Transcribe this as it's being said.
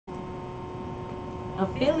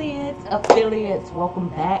Affiliates, welcome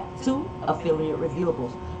back to Affiliate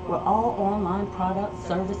Reviewables, where all online products,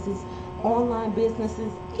 services, online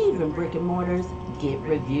businesses, even brick and mortars get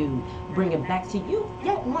reviewed. Bringing back to you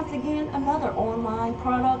yet once again another online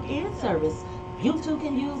product and service you too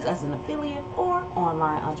can use as an affiliate or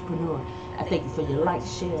online entrepreneur. I thank you for your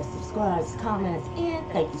likes, shares, subscribes, comments, and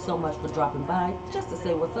thank you so much for dropping by just to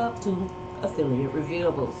say what's up to Affiliate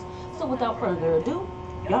Reviewables. So without further ado,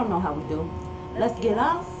 y'all know how we do. Let's get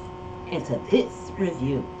off into this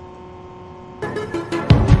review.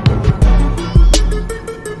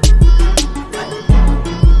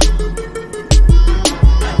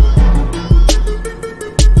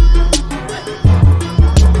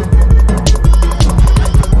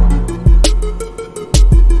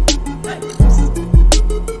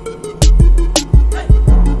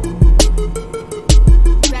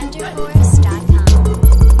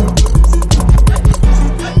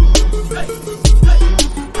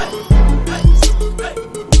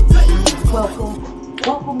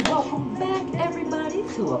 Welcome back everybody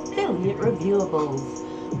to Affiliate Reviewables,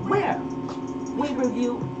 where we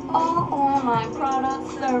review all online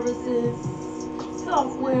products, services,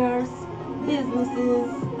 softwares, businesses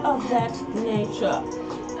of that nature.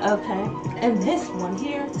 Okay, and this one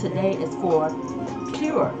here today is for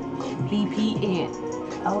PureVPN.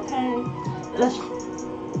 Okay, let's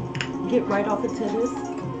get right off into this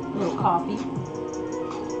little coffee.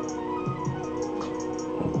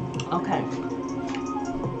 Okay.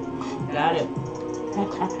 Got it.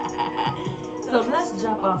 So let's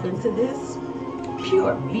jump off into this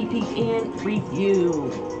PureVPN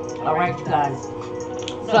review. Alright, you guys.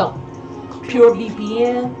 So,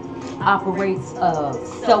 PureVPN operates a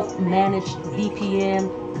self-managed VPN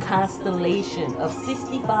constellation of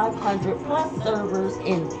 6,500 plus servers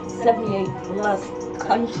in 78 plus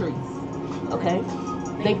countries. Okay?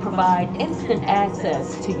 They provide instant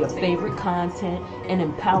access to your favorite content and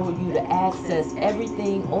empower you to access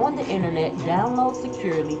everything on the internet, download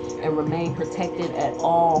securely, and remain protected at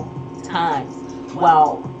all times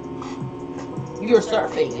while you're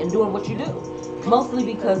surfing and doing what you do, mostly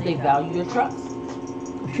because they value your trust.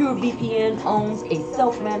 PureVPN owns a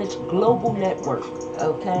self-managed global network,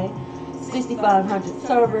 okay? 6,500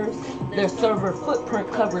 servers. Their server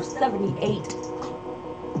footprint covers 78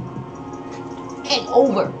 and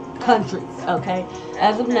over countries, okay?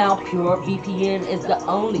 As of now, PureVPN is the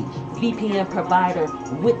only VPN provider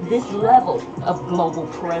with this level of global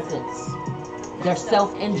presence. Their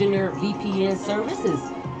self-engineered VPN services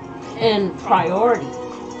and propriety,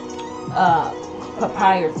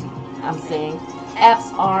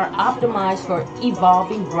 apps are optimized for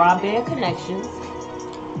evolving broadband connections.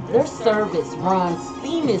 Their service runs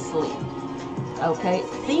seamlessly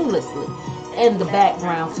in the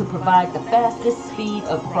background to provide the fastest speed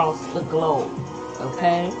across the globe.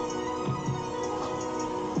 Okay?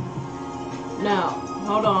 Now,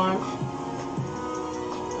 hold on.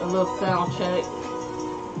 A little sound check.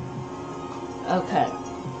 Okay.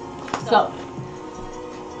 So,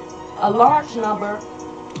 a large number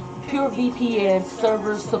PureVPN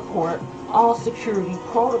servers support all security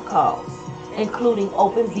protocols, including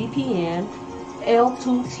OpenVPN,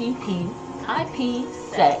 L2TP,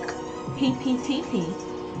 IPsec, PPTP,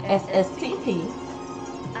 SSTP,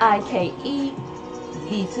 IKE,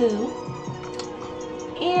 V2,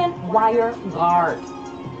 and WireGuard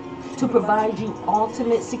to provide you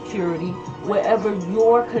ultimate security wherever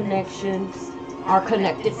your connections are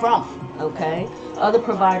connected from. Okay? Other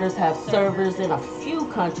providers have servers in a few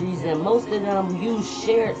countries, and most of them use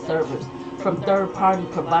shared servers from third-party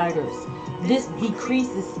providers. This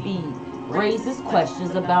decreases speed, raises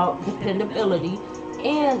questions about dependability,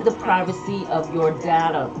 and the privacy of your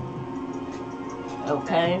data.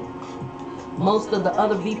 Okay? Most of the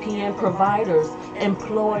other VPN providers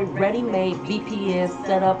employ ready-made VPNs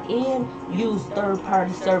set up and use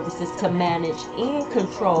third-party services to manage and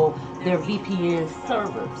control their VPN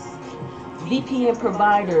servers. VPN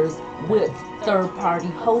providers with third-party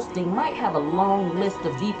hosting might have a long list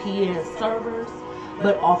of VPN servers,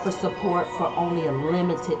 but offer support for only a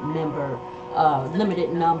limited number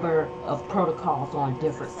of protocols on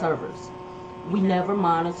different servers. We never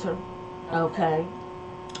monitor, okay,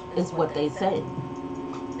 is what they say.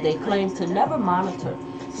 They claim to never monitor,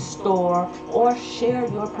 store, or share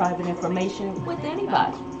your private information with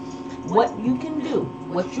anybody. What you can do,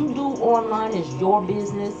 what you do online is your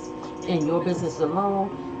business and your business alone.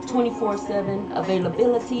 24/7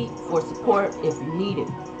 availability for support if you need it.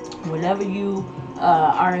 Whenever you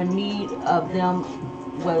are in need of them,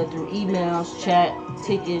 whether through emails, chat,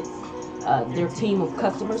 tickets, their team of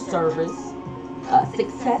customer service,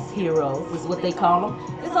 success heroes is what they call them,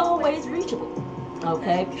 is always reachable.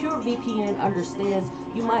 Okay, PureVPN understands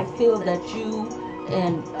you might feel that you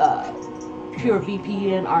and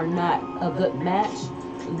PureVPN are not a good match.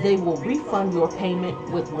 They will refund your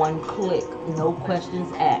payment with one click, no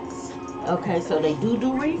questions asked. Okay, so they do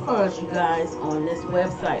refunds, you guys, on this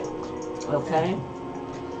website. Okay,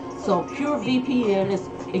 so PureVPN is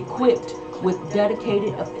equipped with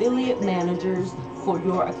dedicated affiliate managers for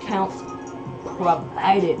your accounts,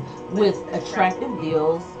 provided with attractive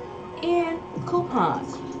deals and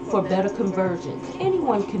coupons for better conversions.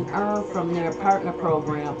 Anyone can earn from their partner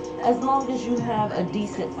program as long as you have a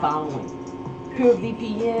decent following.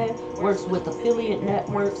 PureVPN works with affiliate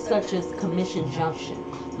networks such as Commission Junction,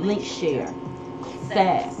 LinkShare,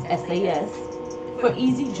 SAS, for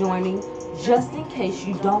easy joining, just in case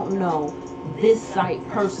you don't know this site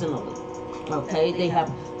personally. Okay, they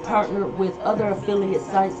have partnered with other affiliate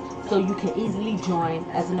sites so you can easily join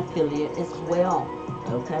as an affiliate as well.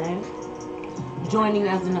 Okay, joining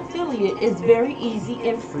as an affiliate is very easy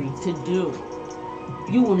and free to do.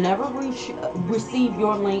 You will never receive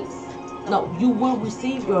your links. No, you will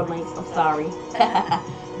receive your links, I'm sorry,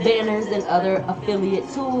 banners and other affiliate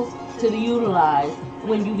tools to utilize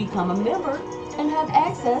when you become a member and have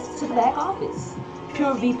access to the back office.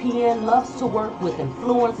 PureVPN loves to work with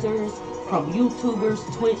influencers, from YouTubers,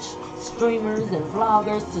 Twitch streamers, and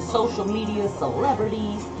vloggers to social media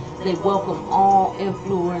celebrities. They welcome all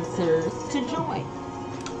influencers to join.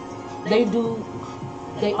 They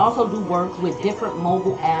also do work with different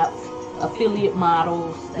mobile apps, affiliate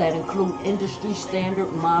models that include industry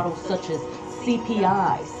standard models such as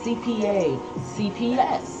CPI, CPA,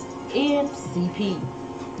 CPS, and CP.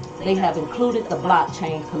 They have included the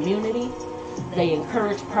blockchain community. They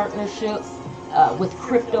encourage partnerships with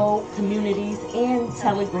crypto communities and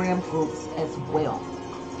Telegram groups as well.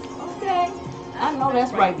 Okay, I know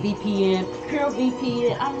that's right, VPN,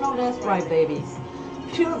 PureVPN, I know that's right, babies.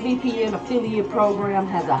 PureVPN affiliate program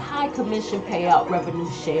has a high commission payout revenue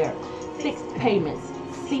share, fixed payments,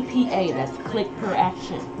 CPA, that's click per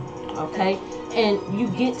action, okay? And you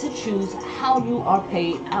get to choose how you are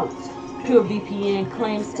paid out. PureVPN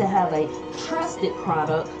claims to have a trusted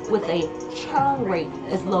product with a churn rate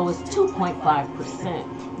as low as 2.5%.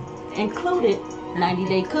 Included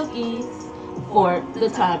 90-day cookies for the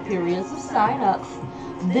time periods of sign-ups.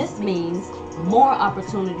 This means more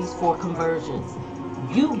opportunities for conversions.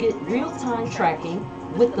 You get real-time tracking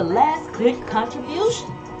with the last click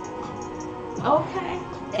contribution. Okay.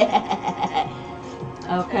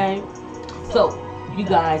 Okay. So, you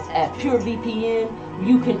guys, at PureVPN,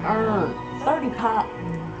 you can earn 30 pie.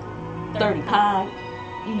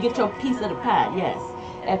 You can get your piece of the pie, yes.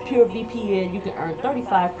 At PureVPN, you can earn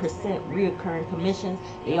 35% reoccurring commissions.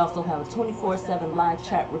 They also have a 24/7 live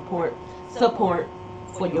chat support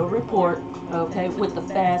for your report, okay, with the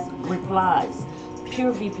fast replies.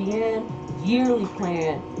 PureVPN yearly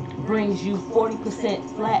plan brings you 40%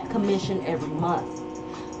 flat commission every month.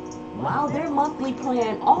 While their monthly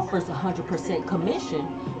plan offers 100% commission,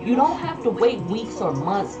 you don't have to wait weeks or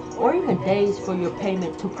months or even days for your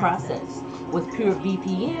payment to process. With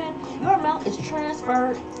PureVPN, your amount is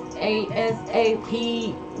transferred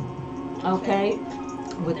ASAP. Okay?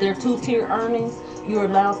 With their two-tier earnings, you're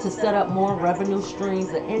allowed to set up more revenue streams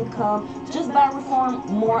of income just by referring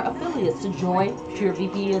more affiliates to join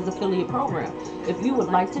PureVPN's affiliate program. If you would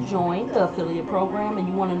like to join the affiliate program and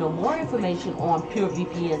you want to know more information on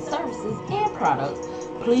PureVPN services and products,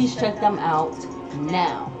 please check them out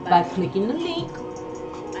now by clicking the link.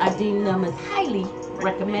 I deem them as highly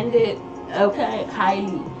recommended. Okay,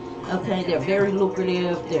 highly. Okay, they're very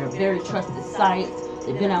lucrative. They're very trusted sites.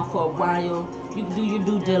 They've been out for a while. You can do your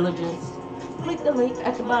due diligence. Click the link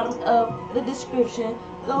at the bottom of the description.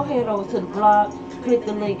 Go ahead over to the blog, click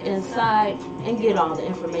the link inside, and get all the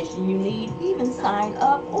information you need. Even sign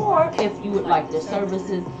up, or if you would like their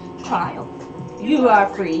services, trial. You are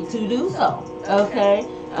free to do so. Okay?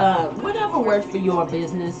 Whatever works for your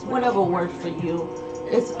business, whatever works for you,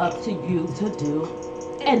 it's up to you to do.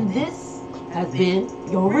 And this has been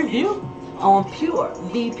your review on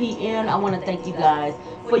PureVPN. I want to thank you guys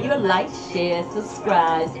for your likes, shares,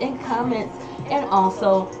 subscribes, and comments. And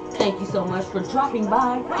also, thank you so much for dropping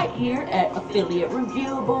by right here at Affiliate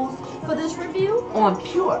Reviewables for this review on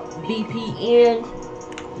PureVPN.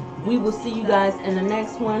 We will see you guys in the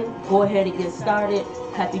next one. Go ahead and get started.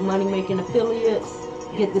 Happy money making affiliates.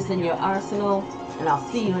 Get this in your arsenal. And I'll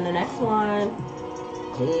see you in the next one.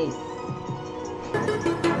 Peace.